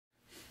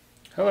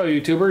Hello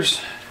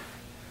YouTubers.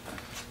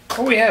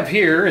 What we have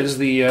here is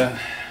the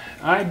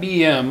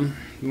IBM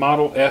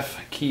Model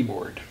F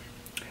keyboard.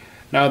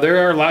 Now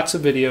there are lots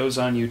of videos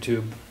on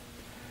YouTube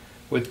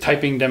with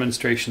typing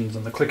demonstrations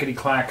and the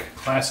clickety-clack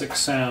classic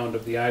sound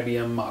of the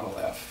IBM Model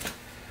F.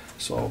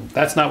 So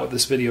that's not what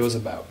this video is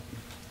about.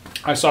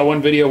 I saw one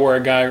video where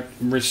a guy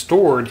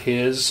restored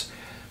his,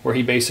 where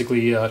he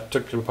basically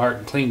took it apart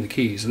and cleaned the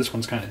keys. This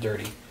one's kind of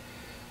dirty.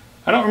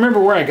 I don't remember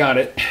where I got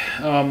it.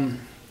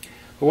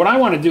 But what I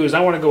want to do is I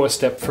want to go a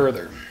step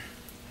further.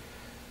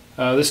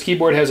 This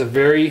keyboard has a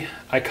very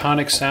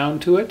iconic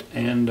sound to it,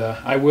 and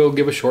I will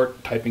give a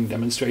short typing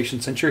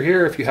demonstration. Since you're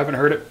here, if you haven't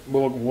heard it,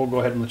 we'll go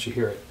ahead and let you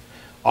hear it.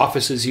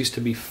 Offices used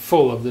to be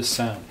full of this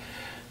sound.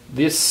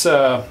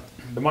 The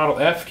Model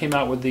F came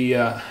out with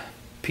the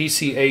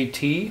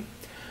PCAT.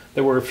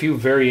 There were a few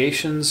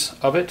variations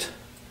of it.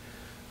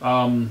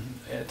 I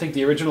think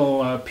the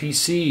original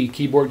PC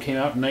keyboard came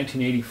out in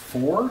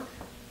 1984.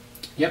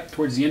 Yep,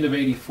 towards the end of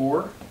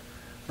 '84.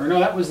 Or no,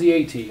 that was the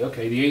AT.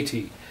 Okay, the AT.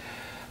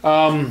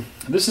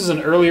 This is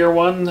an earlier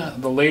one.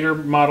 The later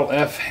Model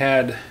F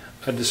had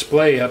a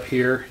display up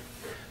here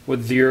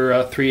with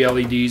your 3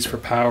 LEDs for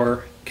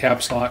power,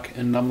 caps lock,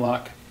 and num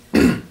lock.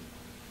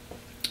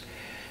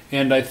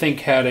 And I think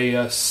had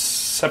a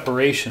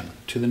separation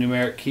to the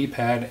numeric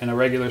keypad and a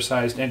regular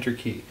sized enter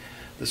key.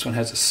 This one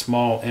has a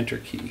small enter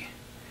key.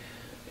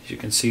 As you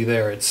can see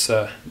there, it's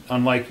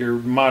unlike your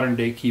modern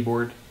day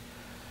keyboard.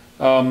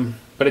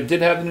 But it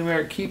did have the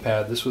numeric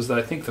keypad. This was,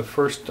 I think, the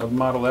first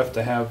Model F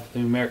to have the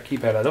numeric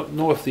keypad. I don't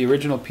know if the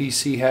original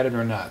PC had it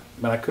or not,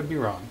 but I could be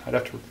wrong. I'd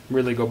have to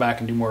really go back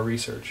and do more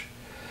research.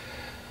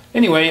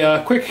 Anyway,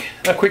 a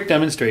quick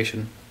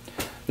demonstration.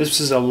 This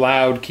is a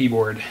loud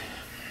keyboard.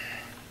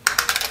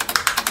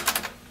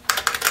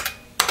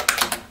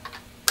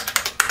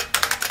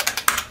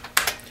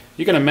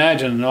 You can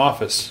imagine an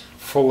office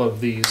full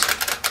of these.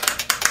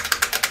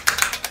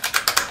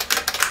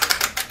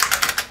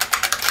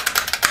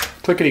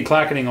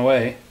 Clickety-clacketing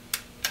away.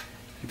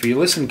 If you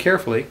listen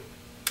carefully,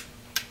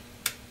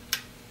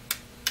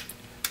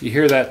 you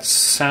hear that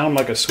sound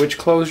like a switch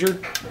closure.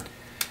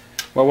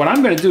 Well, what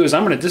I'm going to do is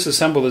I'm going to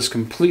disassemble this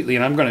completely,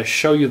 and I'm going to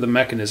show you the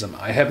mechanism.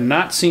 I have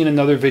not seen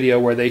another video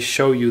where they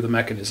show you the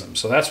mechanism,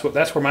 so that's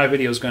where my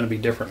video is going to be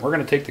different. We're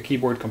going to take the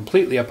keyboard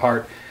completely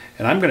apart,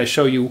 and I'm going to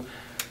show you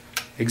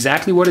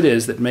exactly what it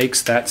is that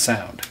makes that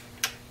sound.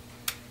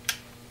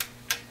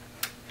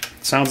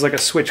 It sounds like a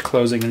switch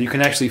closing, and you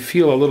can actually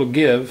feel a little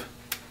give.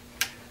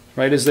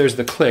 Right as there's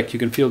the click, you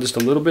can feel just a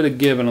little bit of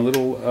give and a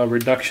little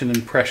reduction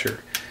in pressure.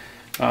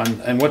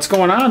 And what's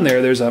going on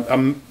there, there's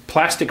a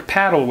plastic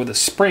paddle with a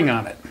spring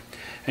on it.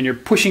 And you're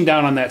pushing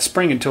down on that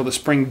spring until the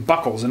spring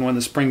buckles, and when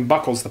the spring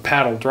buckles, the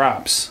paddle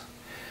drops.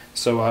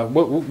 So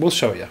we'll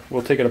show you.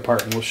 We'll take it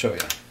apart and we'll show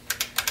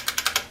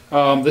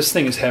you. This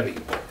thing is heavy.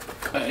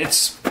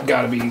 It's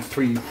got to be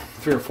three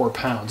or 4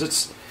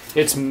 pounds.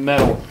 It's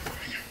metal.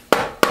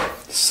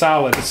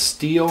 Solid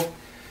steel.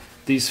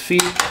 These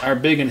feet are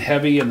big and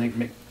heavy, and they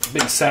make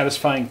big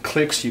satisfying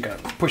clicks. You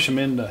gotta push them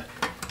in to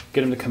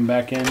get them to come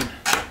back in.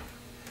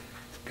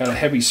 Got a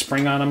heavy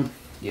spring on them.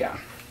 Yeah.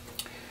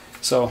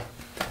 So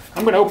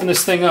I'm going to open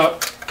this thing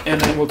up, and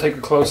then we'll take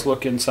a close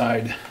look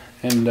inside,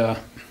 and then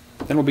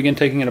we'll begin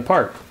taking it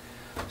apart.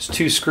 There's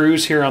 2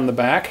 screws here on the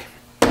back,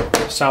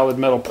 solid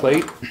metal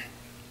plate,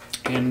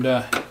 and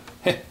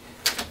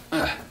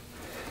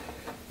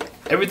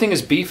everything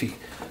is beefy.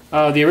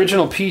 The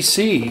original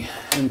PC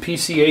and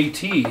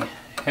PCAT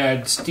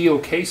had steel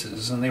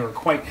cases, and they were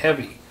quite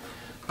heavy.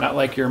 Not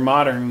like your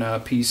modern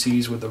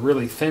PCs with the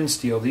really thin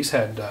steel. These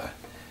had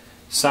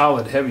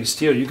solid, heavy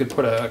steel. You could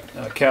put a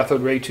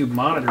cathode ray tube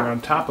monitor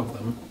on top of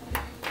them,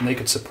 and they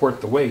could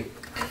support the weight.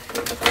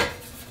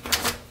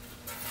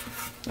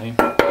 Okay.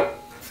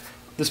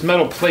 This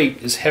metal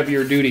plate is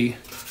heavier duty.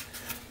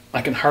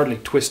 I can hardly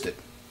twist it.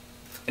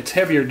 It's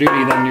heavier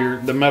duty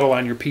than the metal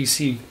on your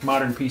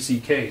modern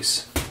PC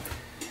case.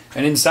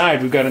 And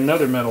inside we've got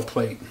another metal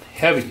plate,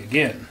 heavy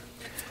again,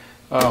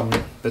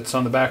 that's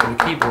on the back of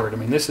the keyboard. I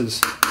mean,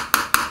 that's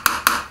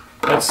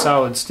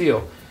solid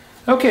steel.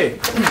 Okay,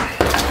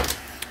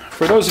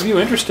 for those of you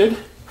interested,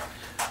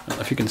 I don't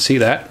know if you can see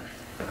that.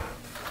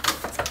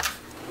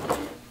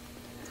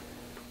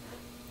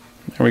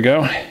 There we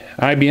go.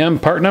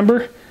 IBM part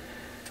number,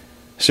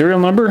 serial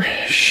number,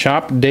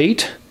 shop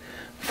date,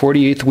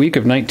 48th week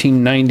of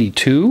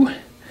 1992,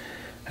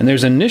 and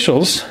there's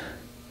initials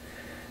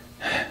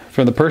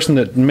for the person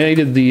that made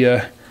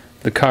the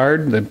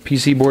card, the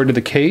PC board to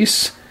the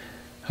case.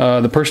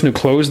 The person who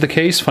closed the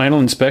case, final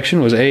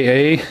inspection was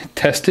AA,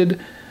 tested,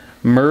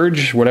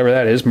 merge, whatever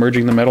that is,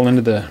 merging the metal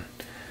into the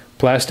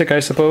plastic, I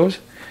suppose.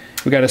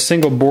 We got a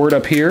single board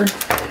up here.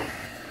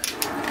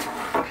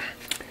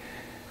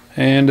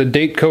 And the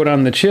date code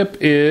on the chip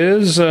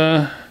is,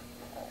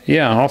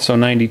 yeah, also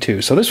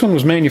 92. So this one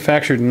was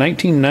manufactured in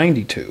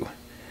 1992.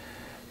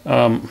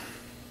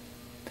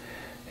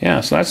 Yeah,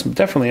 so that's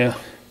definitely a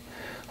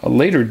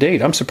later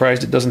date. I'm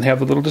surprised it doesn't have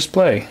the little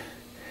display.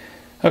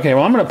 Okay,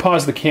 well, I'm going to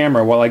pause the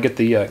camera while I get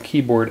the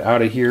keyboard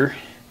out of here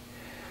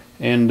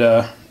and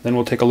Then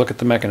we'll take a look at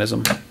the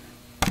mechanism.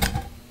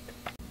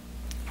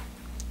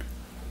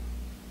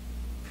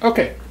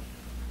 Okay,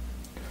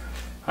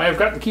 I have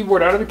got the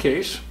keyboard out of the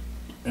case,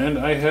 and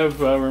I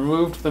have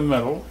removed the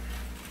metal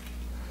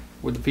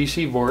with the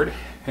PC board,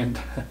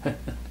 and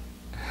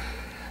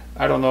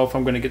I don't know if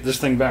I'm going to get this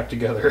thing back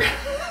together.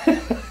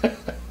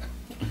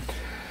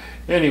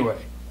 Anyway,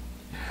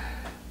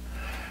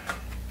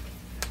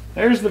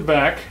 there's the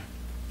back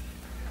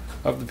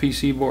of the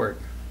PC board,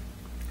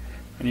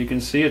 and you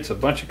can see it's a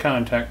bunch of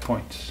contact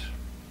points.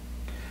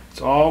 It's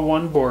all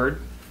one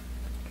board.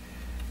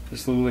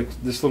 This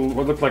little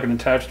what looked like an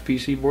attached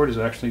PC board is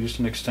actually just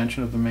an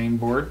extension of the main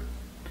board.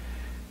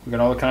 We've got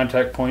all the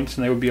contact points,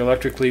 and they would be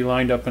electrically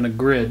lined up in a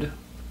grid,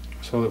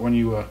 so that when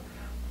you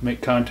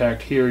make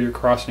contact here, you're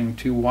crossing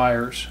two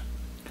wires,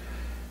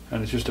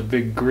 and it's just a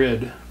big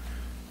grid.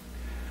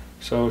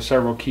 So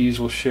several keys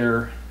will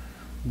share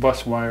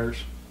bus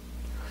wires.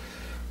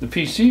 The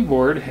PC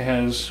board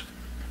has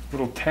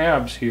little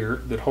tabs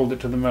here that hold it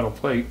to the metal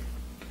plate.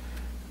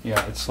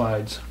 Yeah, it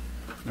slides.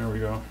 There we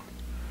go.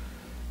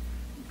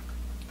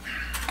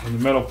 And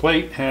the metal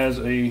plate has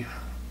a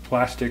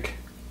plastic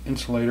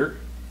insulator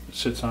that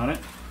sits on it,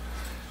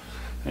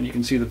 and you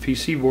can see the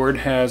PC board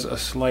has a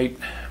slight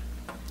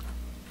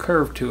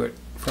curve to it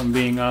from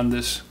being on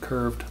this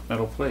curved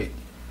metal plate.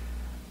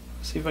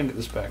 Let's see if I can get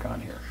this back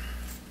on here.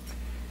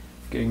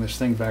 Getting this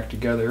thing back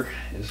together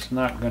is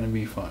not going to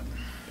be fun.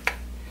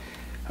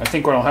 I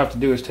think what I'll have to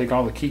do is take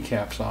all the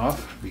keycaps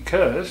off,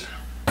 because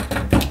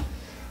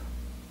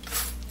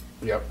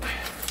yep,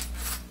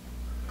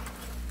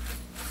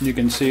 you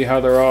can see how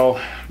they're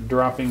all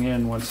dropping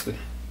in once the,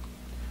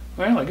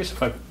 well, I guess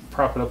if I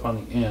prop it up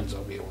on the ends,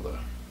 I'll be able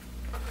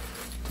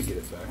to get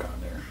it back on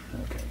there.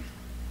 Okay.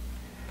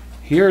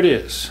 Here it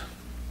is.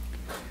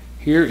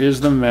 Here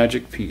is the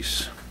magic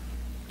piece.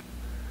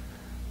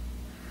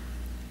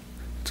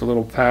 It's a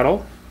little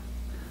paddle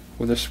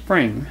with a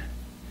spring,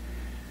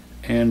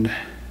 and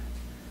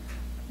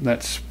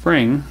that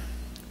spring,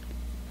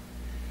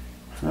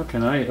 how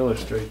can I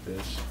illustrate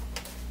this?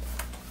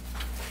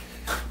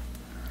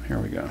 Here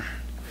we go.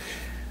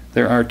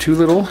 There are two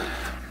little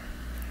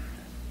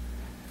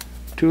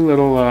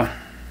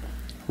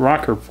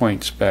rocker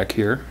points back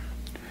here,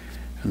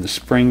 and the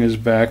spring is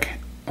back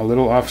a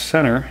little off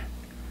center,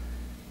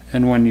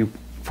 and when you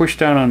push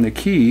down on the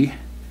key,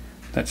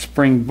 that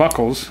spring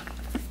buckles,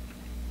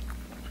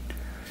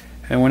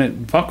 and when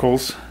it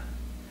buckles,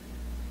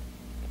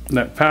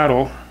 that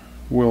paddle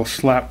will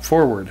slap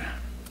forward,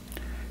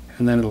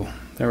 and then it'll,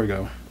 there we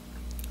go.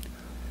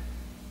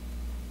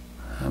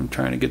 I'm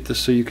trying to get this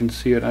so you can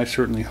see it. I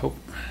certainly hope.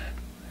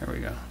 There we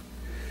go.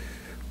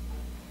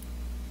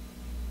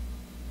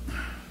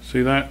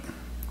 See that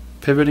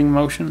pivoting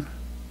motion?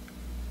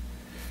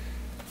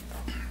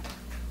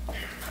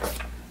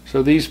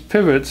 So these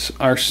pivots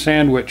are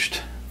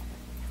sandwiched.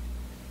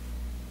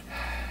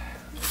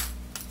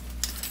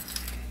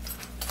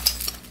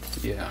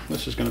 Yeah,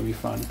 this is going to be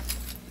fun.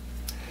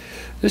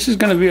 This is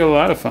going to be a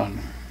lot of fun.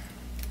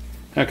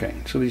 Okay,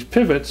 so these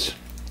pivots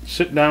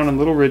sit down in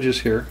little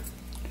ridges here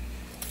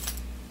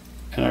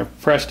and are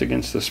pressed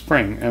against the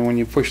spring, and when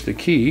you push the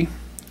key,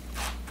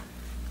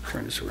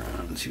 turn this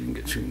around so you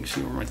can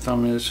see where my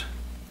thumb is.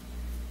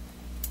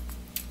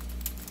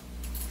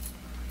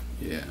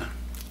 Yeah.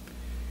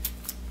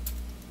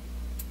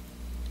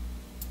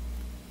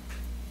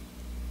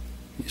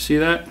 You see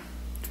that?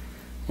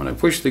 When I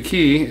push the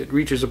key, it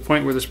reaches a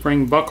point where the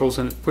spring buckles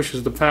and it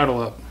pushes the paddle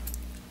up.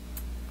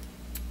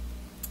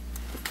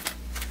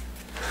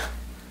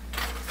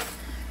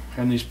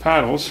 And these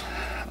paddles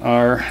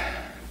are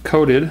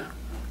coated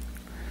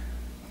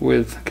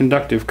with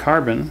conductive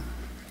carbon,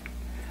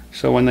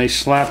 so when they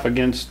slap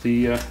against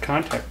the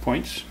contact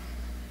points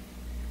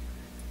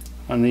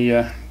on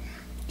the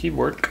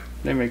keyboard,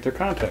 they make their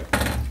contact.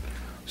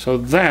 So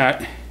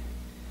that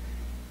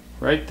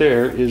right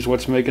there is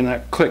what's making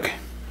that click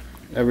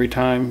every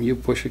time you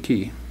push a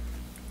key.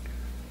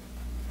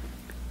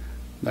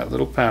 That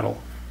little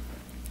paddle.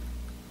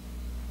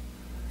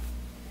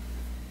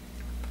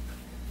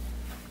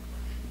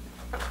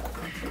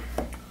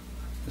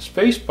 The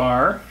space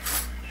bar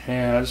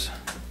has,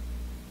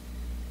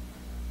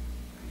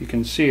 you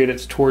can see it,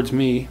 it's towards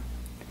me.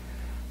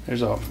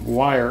 There's a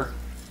wire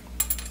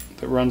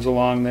that runs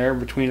along there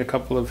between a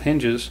couple of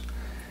hinges,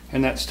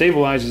 and that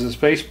stabilizes the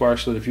space bar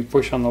so that if you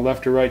push on the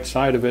left or right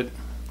side of it,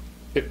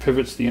 it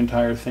pivots the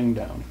entire thing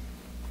down.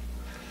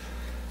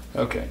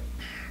 Okay.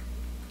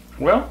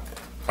 Well,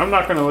 I'm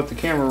not going to let the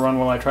camera run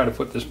while I try to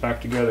put this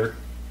back together,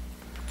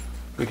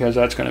 because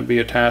that's going to be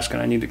a task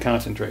and I need to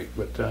concentrate.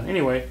 But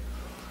anyway,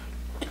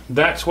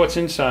 that's what's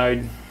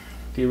inside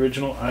the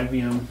original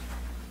IBM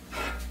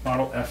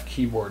Model F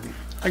keyboard.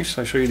 I guess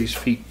I'll show you these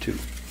feet too.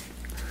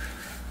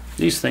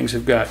 These things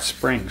have got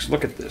springs.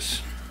 Look at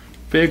this.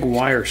 Big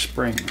wire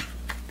spring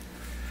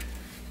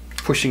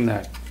pushing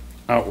that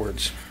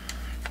outwards.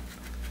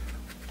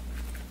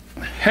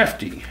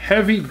 Hefty,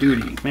 heavy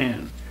duty,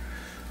 man.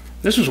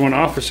 This was when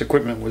office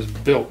equipment was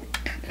built.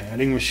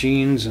 Adding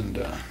machines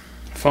and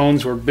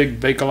phones were big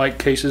Bakelite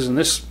cases, and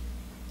this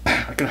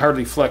I can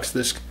hardly flex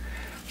this.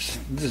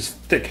 This is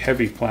thick,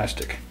 heavy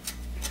plastic.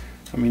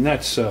 I mean,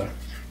 that's oh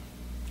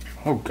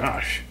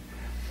gosh,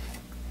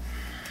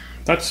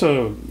 that's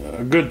a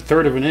good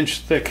 1/3 of an inch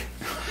thick.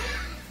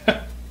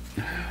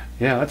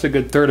 Yeah, that's a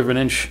good 1/3 of an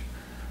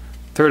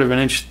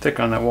inch thick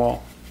on that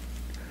wall.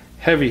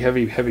 Heavy,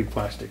 heavy, heavy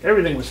plastic.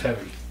 Everything was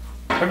heavy.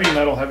 Heavy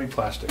metal, heavy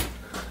plastic.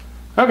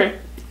 Okay,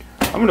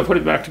 I'm going to put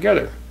it back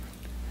together.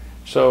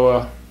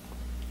 So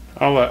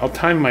I'll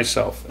time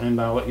myself,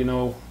 and I'll let you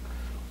know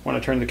when I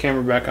turn the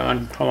camera back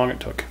on how long it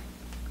took.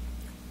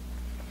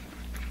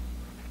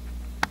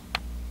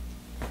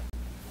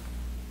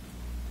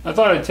 I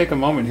thought I'd take a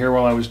moment here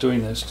while I was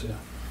doing this to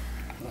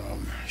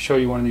show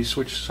you one of these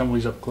switch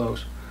assemblies up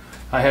close.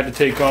 I had to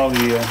take all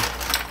the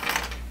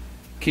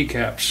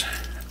keycaps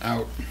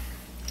out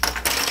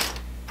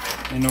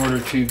in order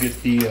to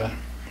get the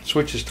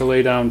switches to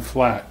lay down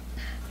flat,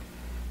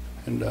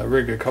 and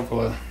rig a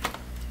couple of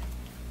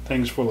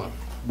things full of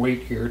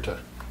weight here to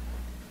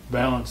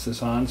balance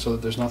this on so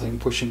that there's nothing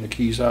pushing the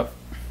keys up.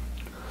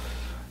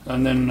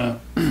 And then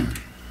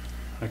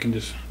I can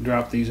just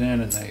drop these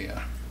in, and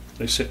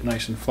they sit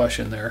nice and flush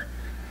in there.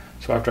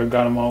 So after I've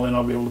got them all in,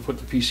 I'll be able to put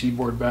the PC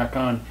board back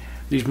on.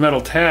 These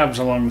metal tabs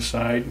along the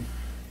side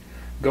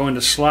go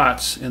into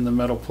slots in the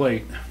metal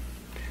plate.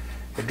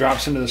 It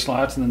drops into the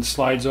slots and then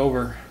slides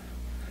over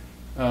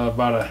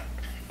about a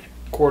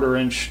 1/4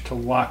 inch to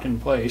lock in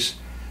place,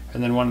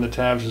 and then one of the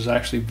tabs is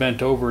actually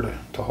bent over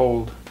to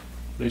hold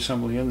the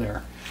assembly in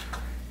there.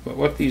 But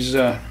what these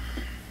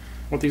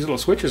little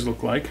switches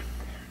look like,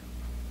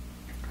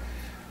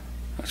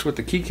 that's what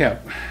the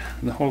keycap,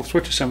 the whole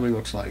switch assembly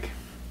looks like.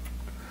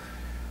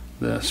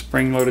 The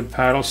spring-loaded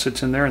paddle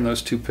sits in there in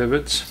those 2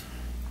 pivots.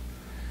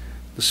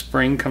 The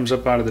spring comes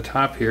up out of the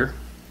top here,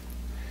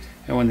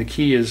 and when the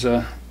key is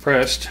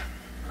pressed,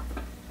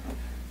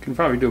 I can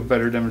probably do a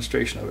better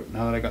demonstration of it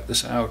now that I got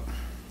this out,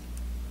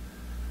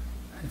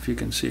 if you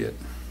can see it.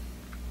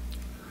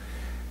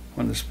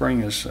 When the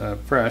spring is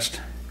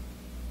pressed,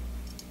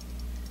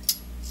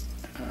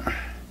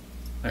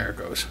 there it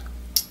goes.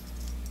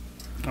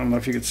 I don't know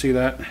if you can see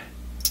that.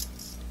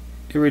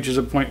 It reaches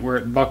a point where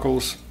it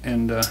buckles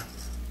and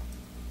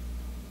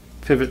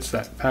pivots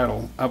that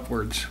paddle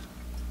upwards.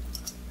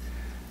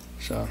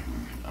 So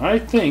I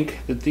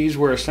think that these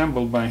were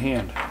assembled by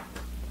hand.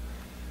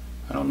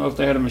 I don't know if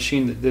they had a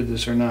machine that did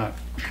this or not,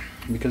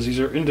 because these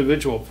are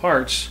individual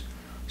parts.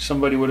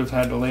 Somebody would have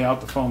had to lay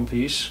out the foam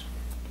piece,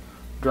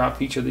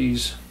 drop each of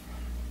these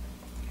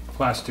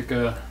plastic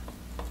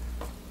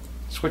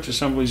switch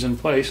assemblies in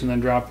place, and then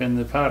drop in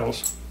the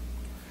paddles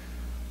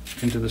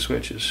into the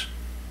switches.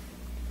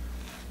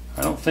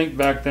 I don't think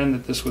back then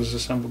that this was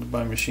assembled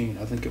by machine.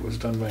 I think it was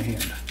done by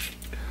hand.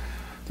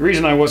 The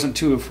reason I wasn't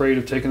too afraid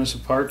of taking this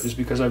apart is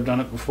because I've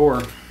done it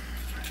before.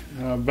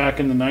 Back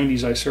in the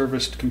 90s, I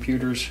serviced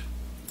computers.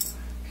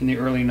 In the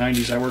early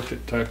 90s, I worked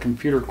at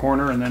Computer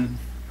Corner, and then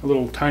a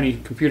little tiny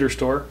computer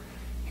store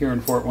here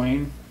in Fort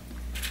Wayne,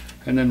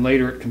 and then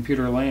later at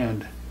Computer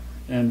Land.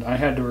 And I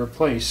had to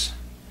replace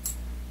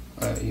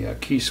a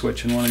key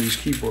switch in one of these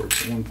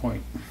keyboards at one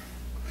point.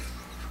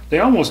 They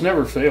almost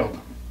never failed.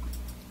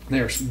 They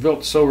are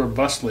built so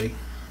robustly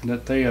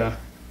that they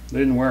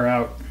didn't wear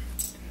out.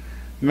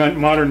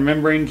 Modern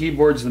membrane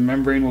keyboards, the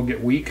membrane will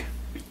get weak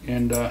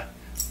and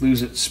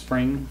lose its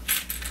spring.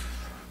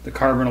 The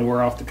carbon will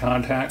wear off the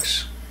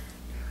contacts.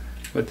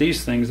 But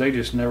these things, they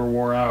just never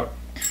wore out.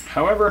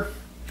 However,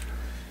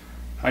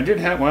 I did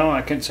have, well,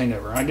 I can't say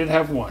never, I did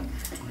have one.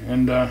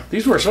 And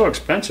these were so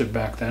expensive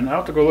back then, I'll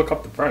have to go look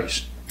up the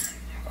price.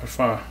 If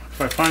I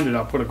find it,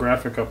 I'll put a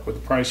graphic up with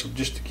the price of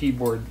just the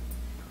keyboard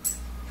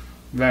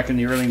back in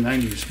the early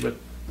 90s. But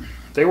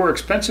they were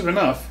expensive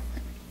enough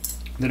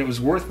that it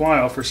was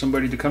worthwhile for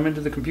somebody to come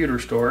into the computer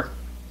store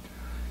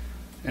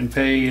and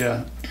pay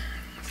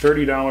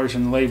 $30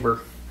 in labor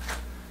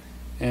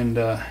and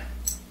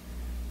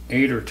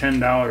 $8 or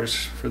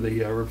 $10 for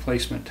the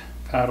replacement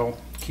paddle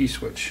key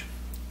switch.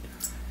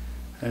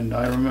 And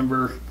I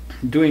remember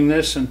doing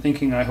this and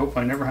thinking, I hope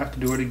I never have to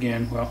do it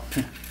again. Well,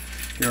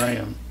 here I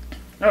am.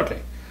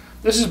 Okay,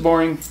 this is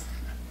boring.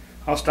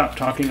 I'll stop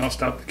talking, I'll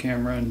stop the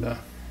camera, and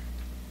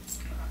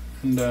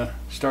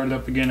start it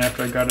up again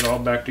after I got it all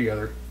back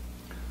together.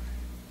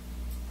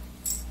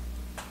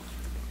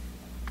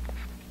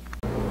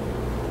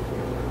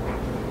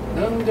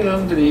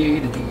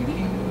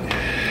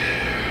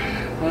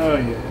 Oh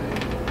yeah.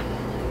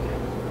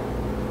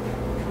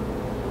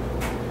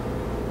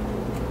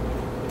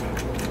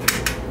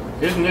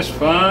 Isn't this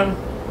fun?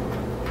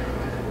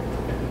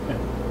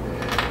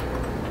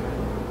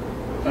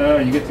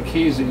 You get the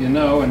keys that you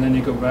know, and then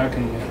you go back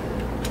and you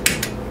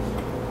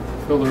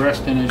fill the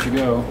rest in as you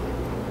go.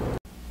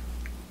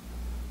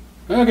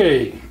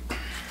 Okay,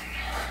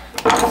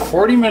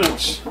 40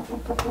 minutes.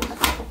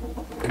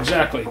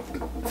 Exactly,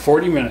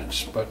 40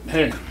 minutes, but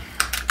hey,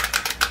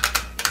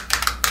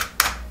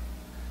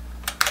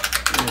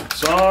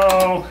 it's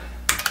all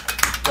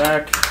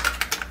back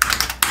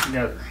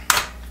together.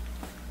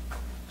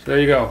 So there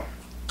you go.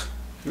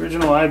 The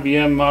original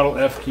IBM Model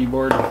F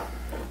keyboard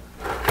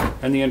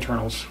and the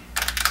internals.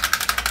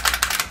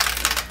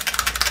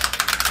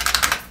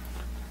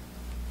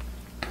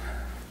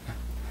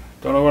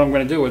 Don't know what I'm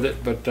going to do with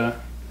it, but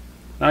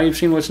now you've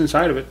seen what's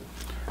inside of it.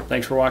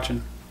 Thanks for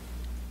watching.